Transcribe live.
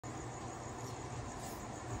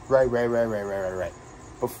Right.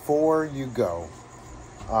 Before you go,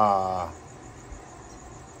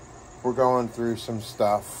 we're going through some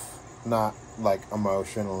stuff, not like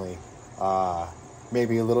emotionally,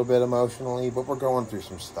 maybe a little bit emotionally, but we're going through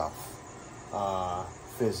some stuff,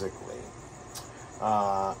 physically.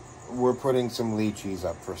 We're putting some lychees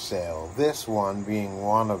up for sale. This one being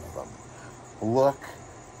one of them. Look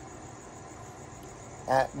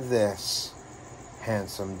at this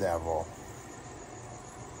handsome devil.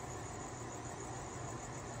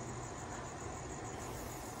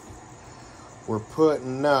 We're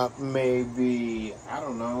putting up maybe, I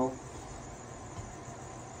don't know,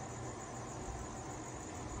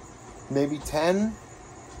 maybe 10,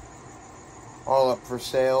 all up for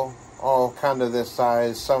sale, all kind of this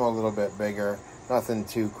size, some a little bit bigger, nothing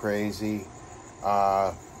too crazy.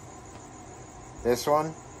 This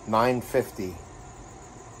one, $950,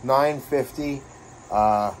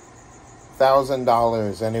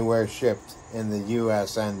 $1,000 anywhere shipped in the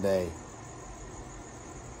US and A.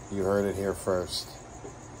 You heard it here first.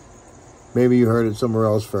 Maybe you heard it somewhere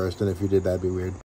else first, and if you did, that'd be weird.